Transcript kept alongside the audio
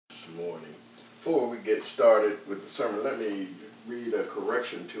morning. Before we get started with the sermon, let me read a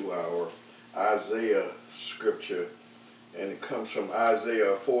correction to our Isaiah scripture, and it comes from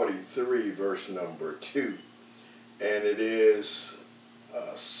Isaiah 43, verse number 2. And it is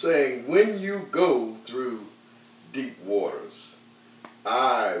saying, when you go through deep waters,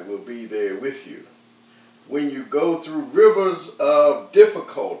 I will be there with you. When you go through rivers of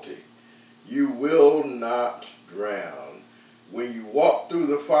difficulty, you will not drown. When you walk through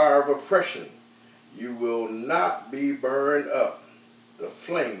the fire of oppression, you will not be burned up. The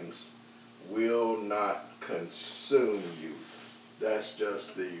flames will not consume you. That's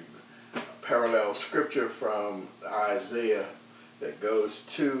just the parallel scripture from Isaiah that goes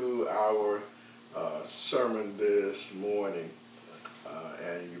to our sermon this morning.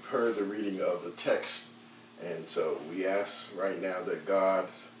 And you've heard the reading of the text. And so we ask right now that God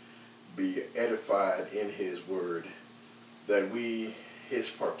be edified in his word, that we, his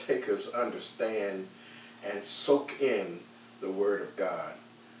partakers, understand and soak in the word of God.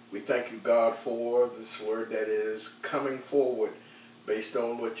 We thank you, God, for this word that is coming forward based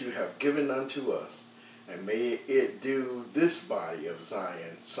on what you have given unto us. And may it do this body of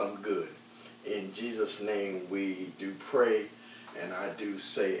Zion some good. In Jesus' name we do pray, and I do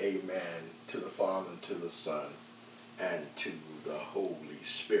say amen to the Father, and to the Son, and to the Holy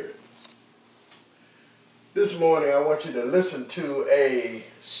Spirit. This morning I want you to listen to a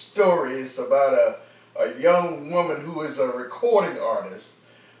story. It's about a young woman who is a recording artist,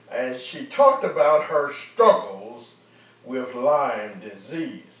 and she talked about her struggles with Lyme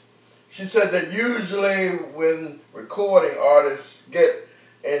disease. She said that usually when recording artists get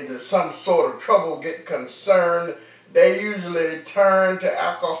into some sort of trouble, get concerned, they usually turn to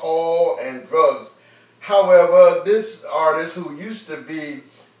alcohol and drugs. However, this artist, who used to be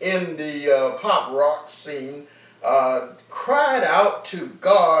in the pop rock scene, cried out to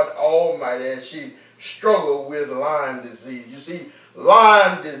God Almighty as she struggled with Lyme disease. You see,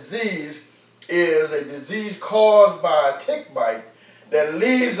 Lyme disease is a disease caused by a tick bite that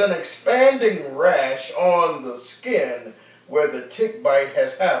leaves an expanding rash on the skin where the tick bite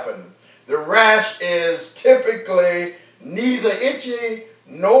has happened. The rash is typically neither itchy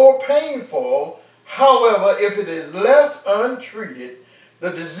nor painful. However, if it is left untreated,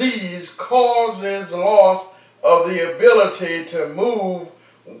 the disease causes loss of the ability to move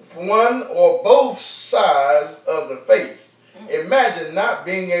one or both sides of the face. Imagine not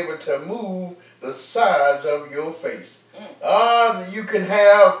being able to move the sides of your face. You can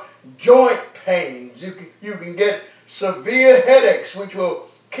have joint pains. You can get severe headaches, which will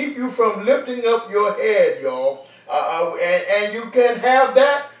keep you from lifting up your head, y'all. And you can have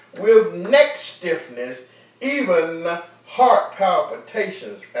that with neck stiffness, even heart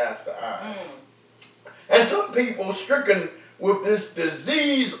palpitations, Pastor I. And some people stricken with this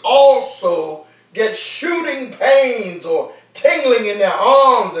disease also get shooting pains or tingling in their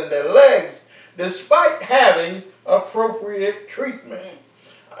arms and their legs despite having appropriate treatment.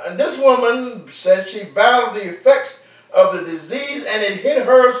 This woman said she battled the effects of the disease, and it hit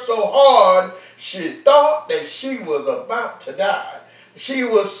her so hard she thought that she was about to die. She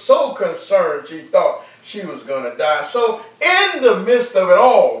was so concerned she thought she was going to die. So in the midst of it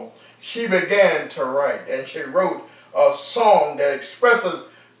all, she began to write, and she wrote a song that expresses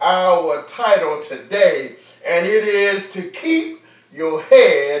our title today, and it is to keep your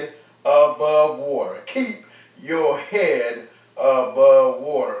head above water. Keep your head above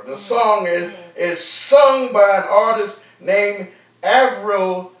water. The song is sung by an artist named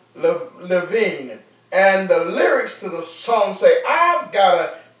Avril Lavigne, and the lyrics to the song say, I've got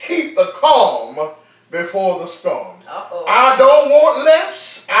to keep the calm before the storm. I don't want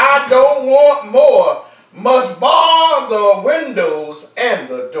less, I don't want more. Must bar the windows and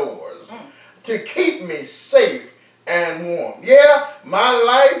the doors to keep me safe and warm. Yeah, my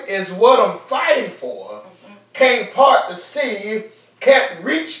life is what I'm fighting for. Can't part the sea, can't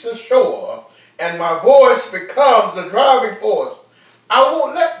reach the shore, and my voice becomes the driving force. I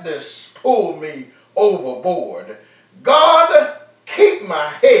won't let this pull me overboard. God, keep my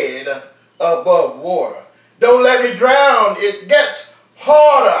head above water. Don't let me drown. It gets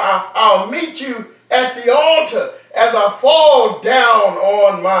harder. I'll meet you at the altar as I fall down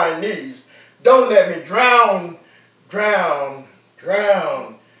on my knees. Don't let me drown, drown,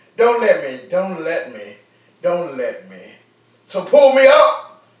 drown. Don't let me, don't let me, don't let me. So pull me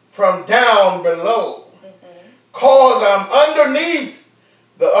up from down below, cause I'm underneath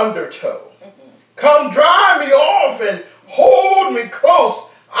the undertow. Come dry me off and hold me close.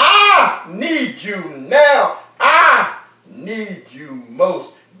 I need you now. I need you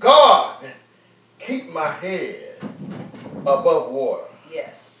most. God, keep my head above water.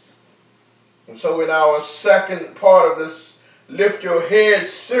 Yes. And so in our second part of this Lift Your Head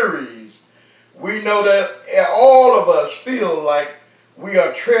series, we know that all of us feel like we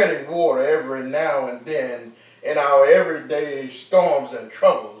are treading water every now and then in our everyday storms and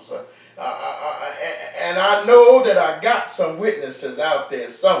troubles. And I know that I got some witnesses out there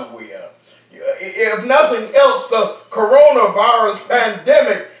somewhere. If nothing else, the coronavirus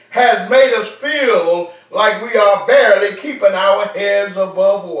pandemic has made us feel like we are barely keeping our heads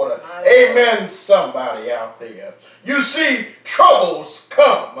above water. Amen, somebody out there. You see, troubles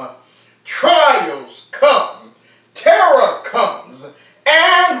come, trials come, terror comes,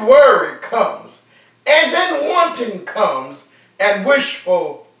 and worry comes, and then wanting comes, and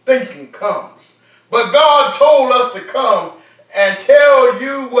wishful thinking comes. But God told us to come and tell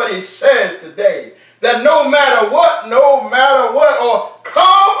you what he says today, that no matter what, or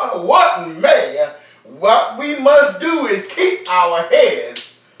come what may, what we must do is keep our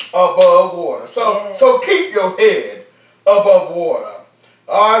heads above water. So keep your head above water.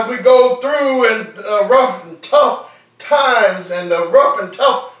 As we go through and rough and tough times and the rough and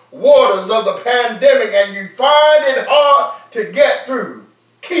tough waters of the pandemic, and you find it hard to get through,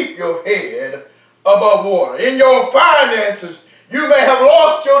 keep your head above water. In your finances, you may have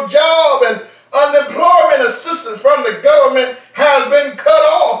lost your job and unemployment assistance from the government has been cut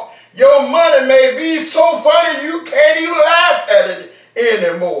off. Your money may be so funny you can't even laugh at it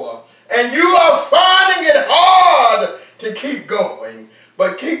anymore. And you are finding it hard to keep going.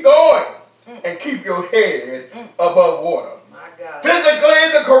 But keep going and keep your head above water. Physically,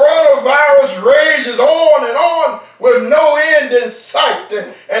 the coronavirus rages on and on with no end in sight.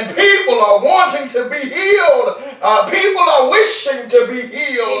 And people are wanting to be healed. People are wishing to be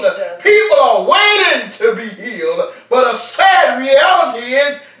healed. People are waiting to be healed. But a sad reality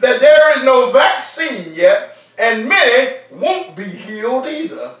is that there is no vaccine yet, and many won't be healed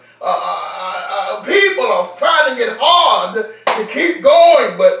either. People are finding it hard to keep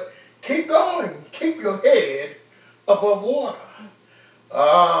going, but keep going. Keep your head above water.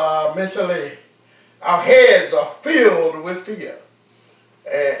 Mentally, our heads are filled with fear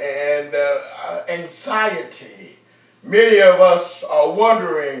and anxiety. Many of us are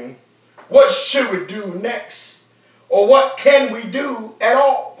wondering, what should we do next? Or what can we do at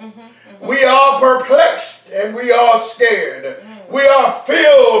all? We are perplexed and we are scared. We are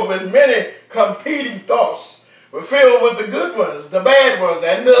filled with many competing thoughts. We're filled with the good ones, the bad ones,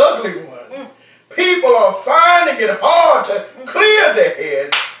 and the ugly ones. People are finding it hard to clear their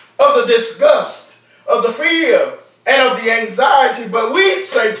heads of the disgust, of the fear, and of the anxiety. But we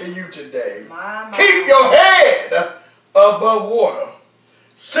say to you today, keep your head above water.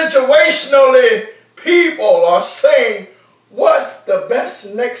 Situationally, people are saying, what's the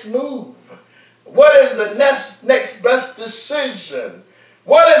best next move? What is the next best decision?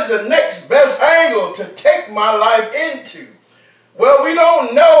 What is the next best angle to take my life into? Well, we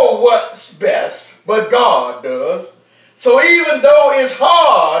don't know what's best, but God does. So even though it's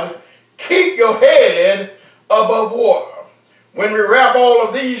hard, keep your head above water. When we wrap all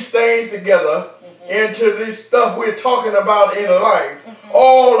of these things together into this stuff we're talking about in life,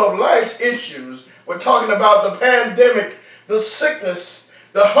 all of life's issues, we're talking about the pandemic, the sickness,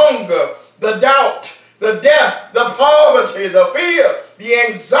 the hunger, the doubt, the death, the poverty, the fear, the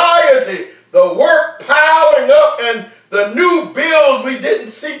anxiety, the work piling up, and the new bills we didn't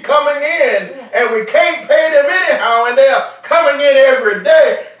see coming in, and we can't pay them anyhow, and they are coming in every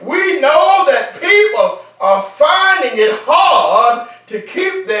day. We know that people are finding it hard to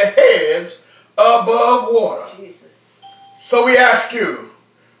keep their heads above water. So we ask you,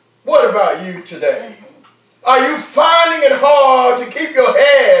 what about you today? Are you finding it hard to keep your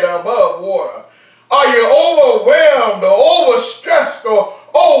head above water? Are you overwhelmed or overstressed or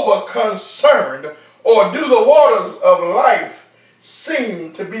overconcerned? Or do the waters of life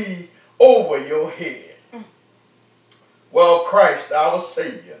seem to be over your head? Well, Christ, our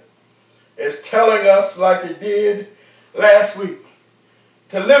Savior, is telling us, like he did last week,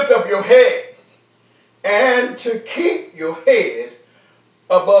 to lift up your head and to keep your head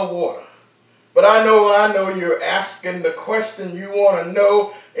above water. But I know you're asking the question you want to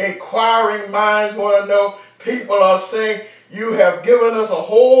know. Inquiring minds want to know. People are saying, you have given us a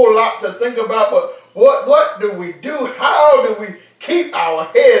whole lot to think about, but what do we do? How do we keep our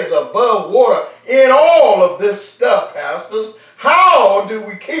heads above water in all of this stuff, pastors? How do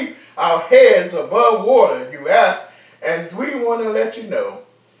we keep our heads above water, you ask? And we want to let you know,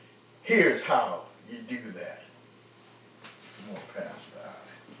 here's how you do that. Come on, Pastor.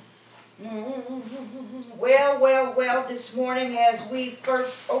 Well, this morning as we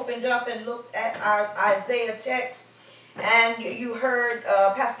first opened up and looked at our Isaiah text, And you heard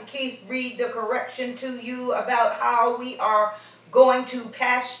Pastor Keith read the correction to you about how we are going to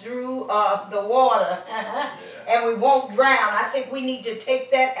pass through the water and we won't drown. I think we need to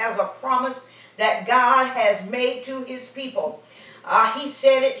take that as a promise that God has made to his people. He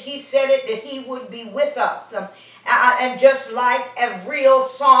said it that he would be with us. And just like a real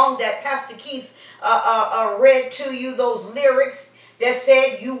song that Pastor Keith read to you, those lyrics that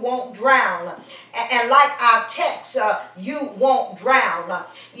said you won't drown. And like our text, you won't drown.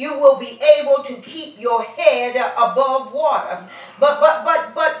 You will be able to keep your head above water.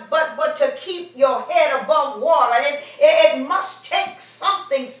 But to keep your head above water, it must take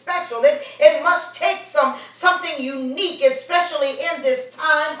something special. It must take something unique, especially in this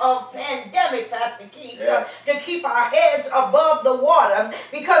time of pandemic, Pastor Keith, to keep our heads above the water,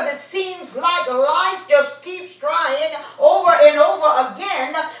 because it seems like life just keeps trying over and over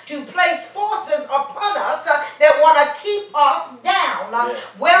again to place forces upon us that want to keep us down.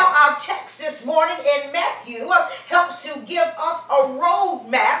 Well, our text this morning in Matthew helps to give us a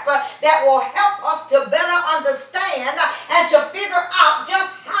roadmap that will help us to better understand and to figure out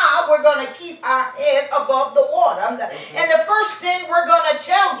just how we're going to keep our head above the water. And the first thing we're going to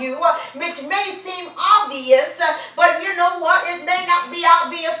tell you, which may seem obvious, but you know what? It may not be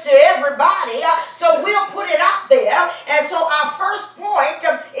obvious to everybody, so we'll put it out there. And so our first point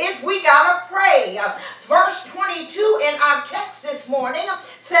is we got to pray. Verse 22 in our text this morning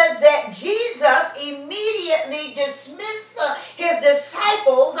says that Jesus immediately dismissed his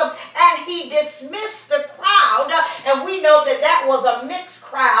disciples and he dismissed the crowd. And we know that that was a mixed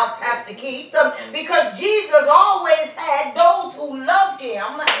crowd, Pastor Keith, because Jesus always had those who loved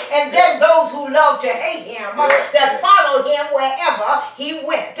him and then those who loved to hate him that followed him wherever he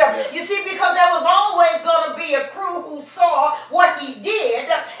went. You see, because there was always going to be a crew who saw what he did,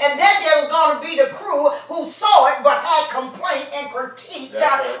 and then there was going to be the crew who saw it but had complaint and critiqued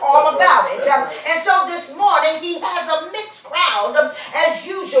all about it. And so this morning he has a mixed crowd as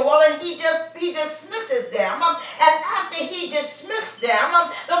usual, and he dismisses them. And after he dismissed them,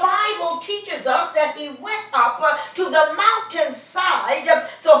 the Bible teaches us that he went up to the mountainside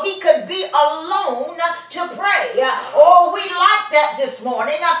so he could be alone to pray. Oh, we like that this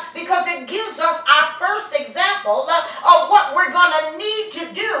morning because it gives us our first example of what we're going to need to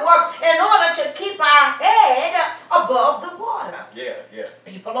do in order to keep our head above the water.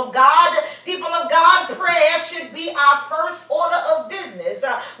 People of God, prayer should be our first order of business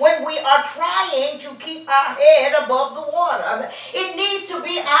when we are trying to keep our head above the water. It needs to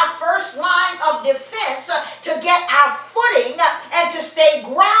be our first line of defense to get our footing and to stay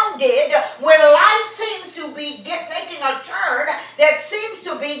grounded when life seems to be taking a turn that seems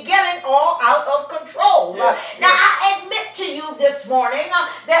to be getting all out of control. Now, I admit to you this morning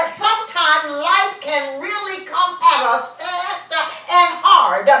that sometimes life can really come at us fast and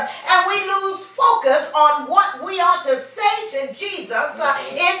hard, and we lose focus on what we ought to say to Jesus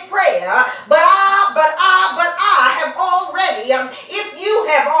in prayer. But I have already, if you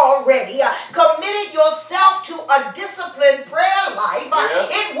have already committed yourself to a disciplined prayer life,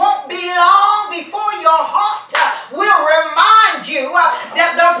 it won't be long before your heart will remind you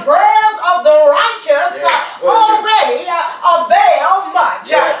that the prayers of the righteous already avail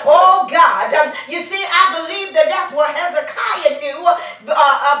much. Oh God, you see, I believe that that's what Hezekiah knew,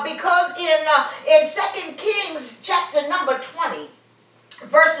 because in 2 Kings chapter number 20,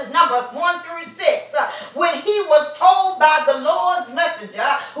 verses numbers 1 through 6, when he was told by the Lord's messenger,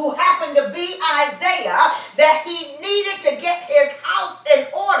 who happened to be Isaiah, that he needed to get his house in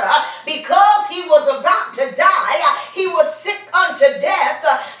order because he was about to die, he was sick unto death,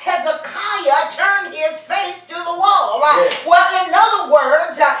 Hezekiah turned his face to the wall. Well, in other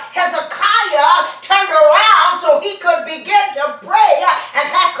words, Hezekiah turned around so he could begin to pray and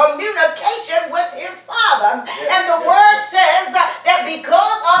have communication with his father. And the word says that because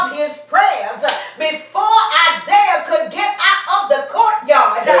of his prayers, before Isaiah could get out of the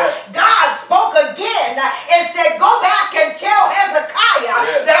courtyard, God spoke again and said, go back and tell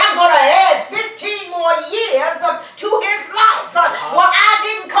Hezekiah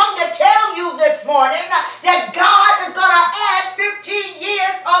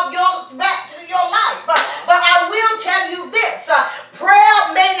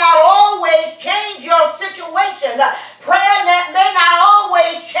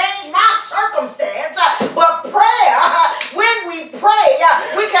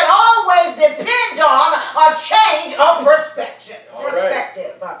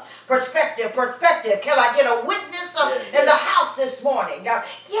Perspective. Can I get a witness in the house this morning?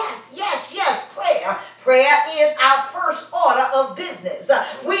 Yes. Prayer is our first order of business.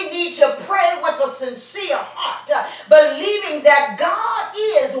 We need to pray with a sincere heart, believing that God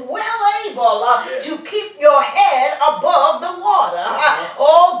is well able to keep your head above the water.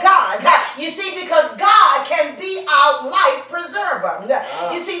 Oh God, you see, because God can be our life preserver.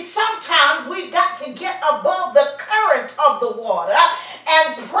 You see, sometimes we've got to get above the current of the water,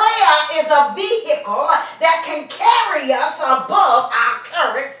 and prayer is a vehicle that can carry us above our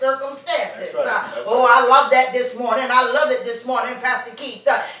current circumstances. That's right. Oh, I love that this morning. I love it this morning, Pastor Keith.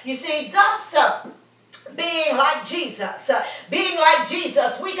 You see, thus being like Jesus,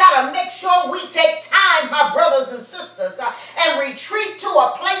 we got to make sure we take time, my brothers and sisters, and retreat to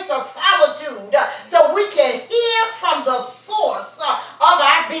a place of solitude so we can hear from the source of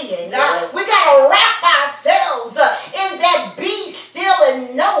our being. We got to wrap ourselves in that be still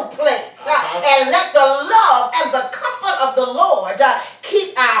and know place and let the love and the comfort of the Lord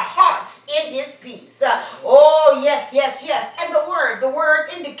keep our hearts in his peace. Oh, yes. And the word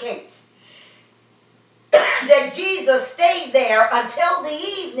indicates that Jesus stayed there until the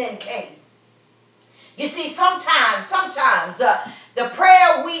evening came. You see, sometimes the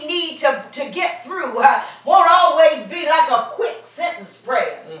prayer we need to get through won't always be like a quick sentence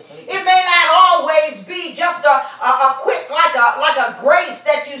prayer. It may not always be just a quick, like a grace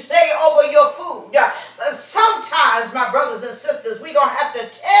that you say over your food. Sometimes, my brothers and sisters, we're going to have to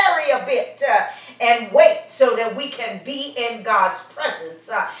tarry a bit and wait so that we can be in God's presence.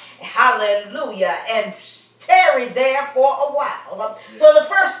 Hallelujah. And tarry there for a while. So the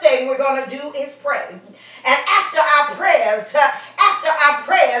first thing we're going to do is pray. And after our prayers,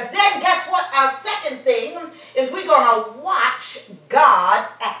 then guess what? Our second thing is we're going to watch God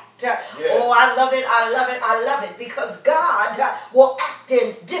act. Oh, I love it, because God will act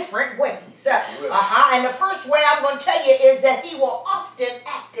in different ways. And the first way I'm going to tell you is that he will often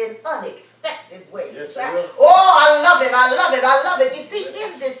act in unexpected ways. Yes, he will. Oh, I love it. You see,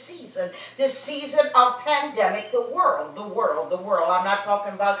 in this season of pandemic, the world. I'm not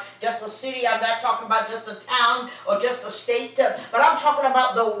talking about just a city. I'm not talking about just a town or just a state, but I'm talking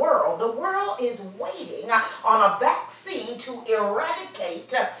about the world. The world is waiting on a vaccine to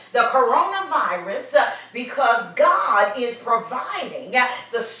eradicate the coronavirus because God is providing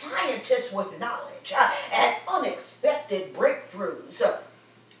the scientists with knowledge and unexpected breakthroughs.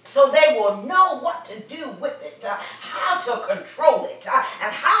 So they will know what to do with it, how to control it,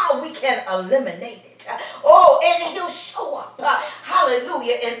 and how we can eliminate it. And he'll show up,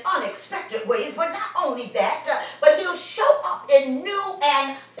 hallelujah, in unexpected ways. But not only that, but he'll show up in new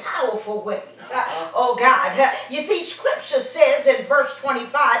and powerful ways. Oh, God. You see, Scripture says in verse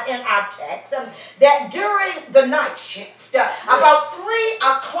 25 in our text that during the night shift, about 3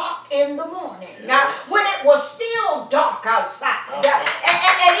 o'clock in the morning, when it was still dark outside,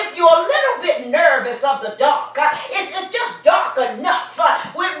 and if you're a little bit nervous of the dark, it's just dark enough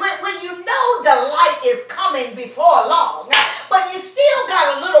when you know the light is coming before long, but you still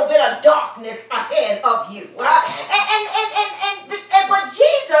got a little bit of darkness ahead of you. But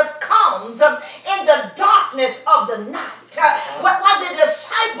Jesus comes in the darkness of the night while the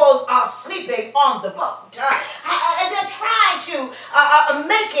disciples are sleeping on the boat. And they're trying to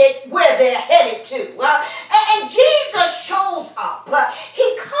make it where they're headed to. And Jesus shows up.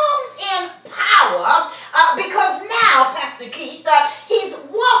 He comes in power because now, Pastor Keith, he's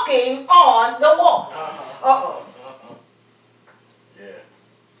walking on the water.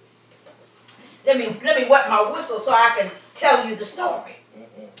 Let me wet my whistle so I can tell you the story.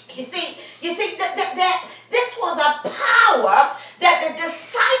 You see that this was a power that the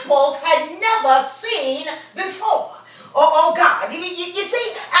disciples had never seen before. Oh God. You see,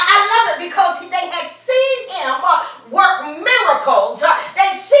 I love it because they had seen him work miracles.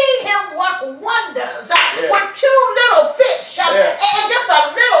 They'd seen him work wonders with 2 little fish and just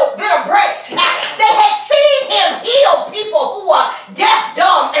a little bit of bread. They had seen him heal people who were deaf,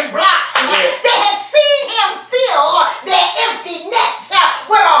 dumb, and blind. They had seen him fill their empty nets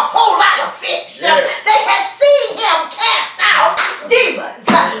with a whole lot of fish. They had seen him cast out demons,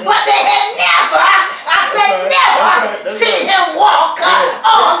 but they had never, seen him walk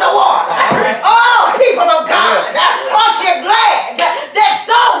on the water. Oh,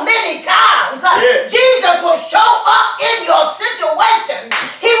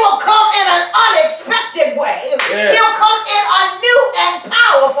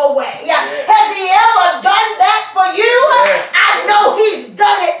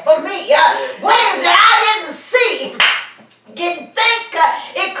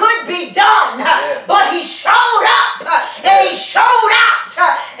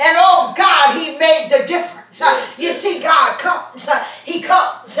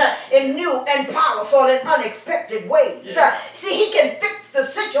 in unexpected ways. See, he can fix the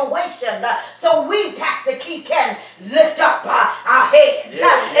situation so we, Pastor Keith, can lift up our heads.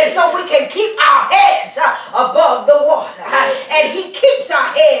 And so we can keep our heads above the water. And he keeps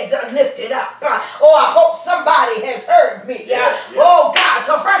our heads lifted up. Oh, I hope somebody has heard me. Oh, God.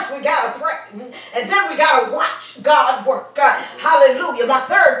 So first we got to pray. And then we got to watch God work. Hallelujah. My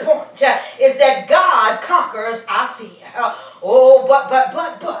third point is that God conquers our fear. Oh,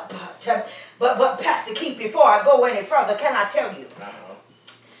 but Pastor Keith, before I go any further, can I tell you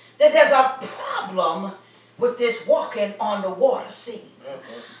that there's a problem with this walking on the water scene?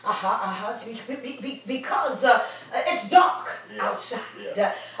 Because it's dark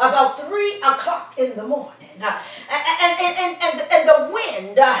outside, about 3 o'clock in the morning, and the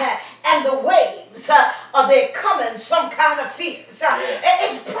wind and the waves they're coming some kind of fierce.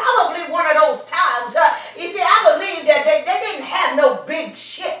 It's probably one of those times. You see, I believe that they didn't have no big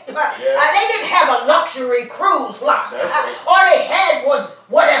ship. They didn't have a luxury cruise line. All they had was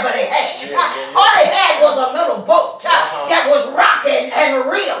whatever they had. All they had was a little boat that was rocking and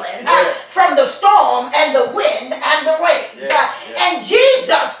reeling from the storm and the wind and the waves. And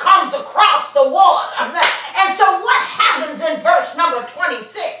Jesus comes across the water. And so what happens in verse number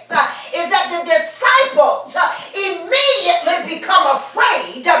 26 is that the disciples immediately become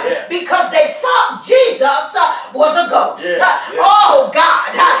afraid because they thought Jesus was a ghost. Oh,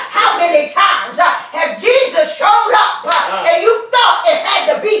 God, how many times has Jesus showed up and you thought it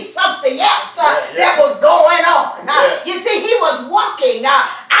had to be something else that was going on? You see, he was walking out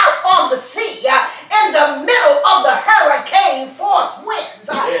on the sea in the middle of the hurricane force winds.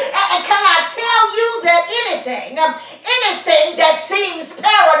 And can I tell you that anything that seems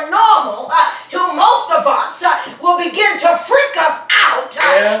paranormal to most of us will begin to freak us out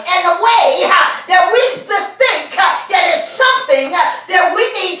in a way that we just think that it's something that we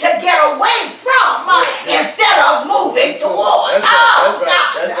need to get away from instead of moving towards. Oh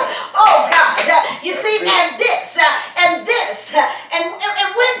God. You see, and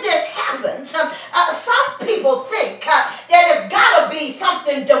when this happens, some people think that it's got to be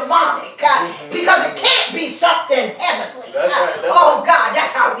something demonic because it can't be something heavenly. Oh God,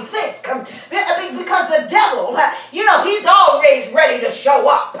 that's how we think. Because the devil, he's always ready to show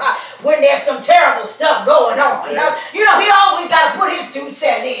up when there's some terrible stuff going on. He always got to put his 2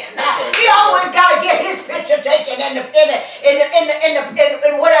 cents in. He always got to get his picture taken in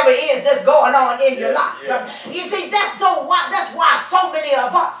whatever it is that's going on in your life. You see, that's why so many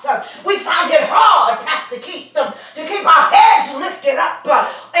of us we find it hard, Pastor Keith, to keep our heads lifted up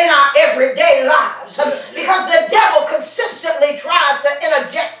in our everyday lives because the devil consistently tries to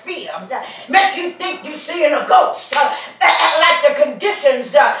interject fear, make you think you're seeing a ghost, like the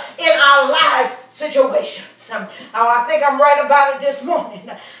conditions in our life situations. I think I'm right about it this morning.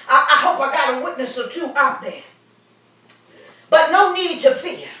 I hope I got a witness or two out there. But no need to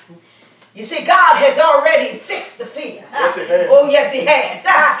fear. You see, God has already fixed the fear. Yes, he has. Oh, yes, he has.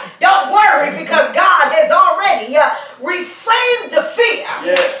 Don't worry, because God has already reframed the fear.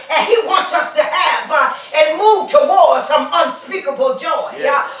 And he wants us to have and move towards some unspeakable joy.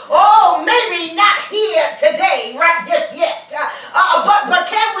 Oh, maybe not here today, right just yet. But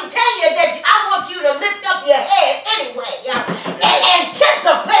can we tell you that I want you to lift up your head anyway and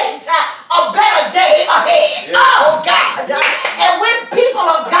anticipate a better day ahead. Oh, God. And when people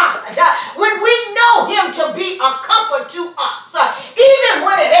of God, when we know him to be a comfort to us, even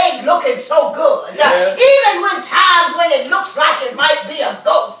when it ain't looking so good, even when times when it looks like it might be a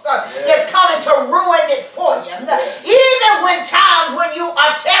ghost that's coming to ruin it for you, even when times when you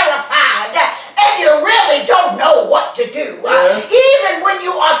are terrified and you really don't know what to do, even when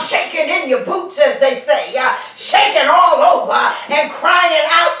you are shaking in your boots, as they say, shaking all over and crying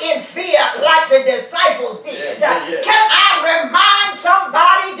out in fear like the disciples did. Can I remind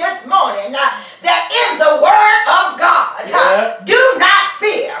somebody this morning that in the Word of God, do not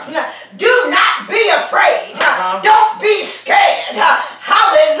fear, do not be afraid, don't be scared.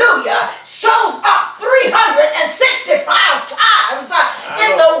 Hallelujah. Shows up 365 times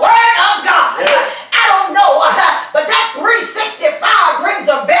in the Word of God. I don't know, but that 365 rings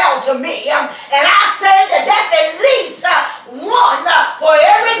a bell to me. And I say that that's at least one for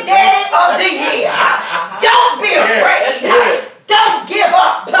every day of the year. Don't be afraid. Don't give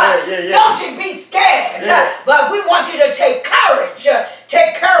up. Don't you be scared. But we want you to take courage.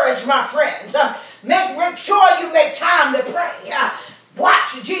 Take courage, my friends. Make sure you make time to pray.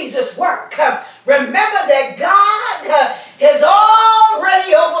 Watch Jesus work. Remember that God has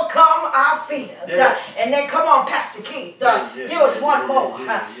already overcome our fears. And then come on, Pastor Keith, give us one more.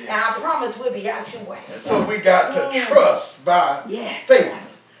 And I promise we'll be out your way. And so we got to trust by faith,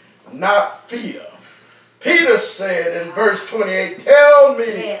 not fear. Peter said in verse 28, tell me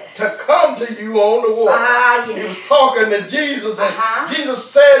Yes. to come to you on the water. Yes. He was talking to Jesus, and Jesus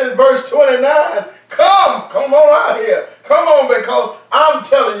said in verse 29, come on out here. Come on, because I'm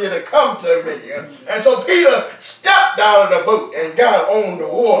telling you to come to me. And so Peter stepped out of the boat and got on the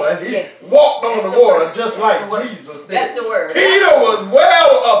water, and he walked on the water just like Jesus did. That's the word. Peter was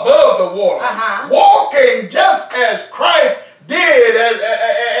well above the water, walking just as Christ did,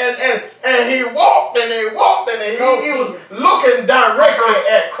 and he walked and he walked and he was looking directly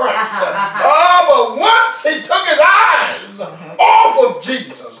at Christ. But once he took his eyes off of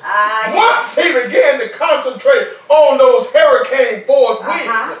Jesus, once he began to concentrate on those hurricane force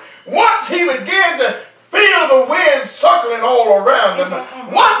winds, once he began to feel the wind circling all around him,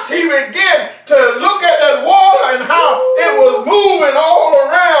 once he began to look at that water and how it was moving all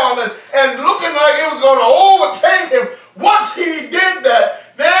around and looking like it was going to overtake him, once he did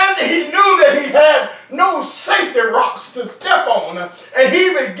that, then he knew that he had no safety rocks to step on, and he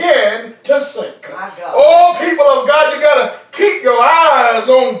began to sink. Oh, people of God, you got to keep your eyes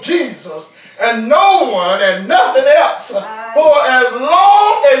on Jesus and no one and nothing else. For as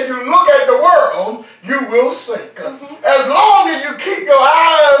long as you look at the world, you will sink. As long as you keep your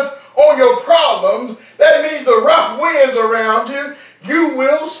eyes on your problems, that means the rough winds around you, you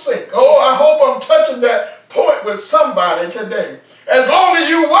will sink. Oh, I hope I'm touching that point with somebody today. As long as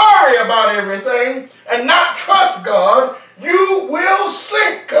you worry about everything and not trust God, you will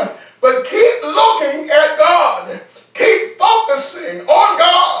sink. But keep looking at God. Keep focusing on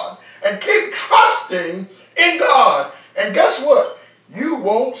God. And keep trusting in God. And guess what? You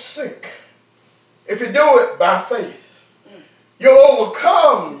won't sink. If you do it by faith, you'll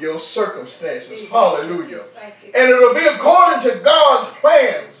overcome your circumstances. Hallelujah. And it'll be according to God's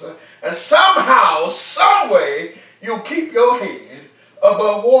plans. And somehow, some way, you'll keep your head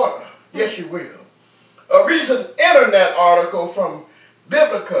above water. Yes, you will. A recent internet article from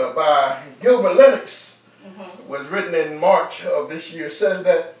Biblica by Gilbert Lennox was written in March of this year, says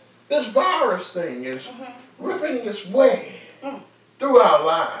that this virus thing is ripping its way through our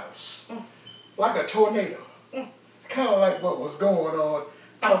lives like a tornado. Kind of like what was going on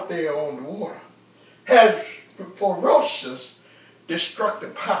out there on the water. Has ferocious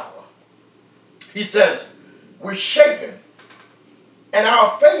destructive power. He says, we're shaken, and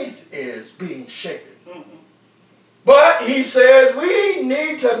our faith is being shaken. But he says, we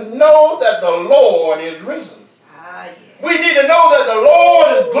need to know that the Lord is risen. We need to know that the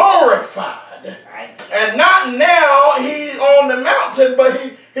Lord is glorified. And not now he's on the mountain, but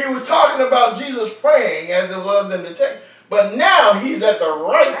he was talking about Jesus praying as it was in the text. But now he's at the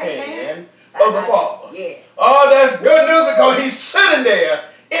right hand of the Father. Oh, that's good news, because he's sitting there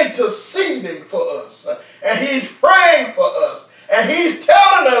interceding for us. And he's praying for us. And he's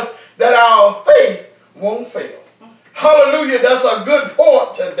telling us that our faith won't fail. Hallelujah. That's a good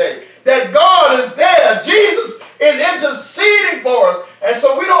point today. That God is there. Jesus is interceding for us. And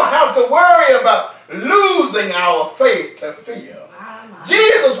so we don't have to worry about losing our faith to fear.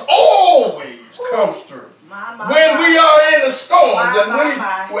 Jesus always comes through. When we are in the storms,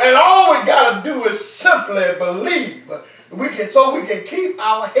 and all we got to do is simply believe. So we can keep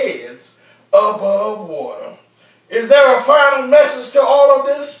our heads above water. Is there a final message to all of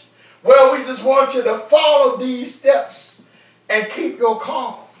this? Well, we just want you to follow these steps and keep your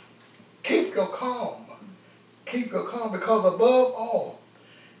calm. Keep your calm. Keep your calm, because above all,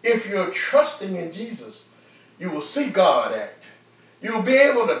 if you're trusting in Jesus, you will see God act. You'll be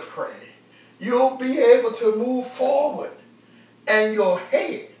able to pray. You'll be able to move forward. And your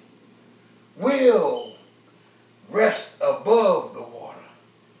head will rest above the water.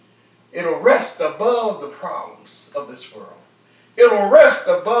 It'll rest above the problems of this world. It'll rest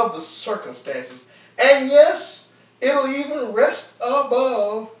above the circumstances. And yes, it'll even rest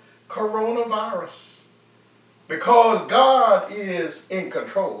above coronavirus. Because God is in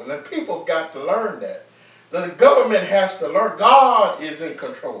control. And the people have got to learn that. The government has to learn God is in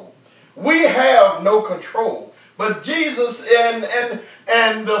control. We have no control. But Jesus and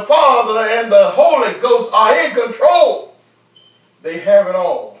the Father and the Holy Ghost are in control. They have it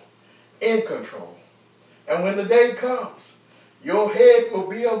all in control. And when the day comes, your head will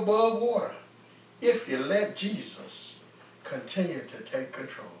be above water if you let Jesus continue to take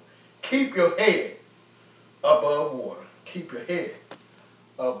control. Keep your head above water. Keep your head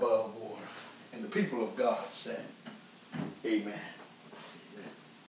above water. And the people of God said, amen.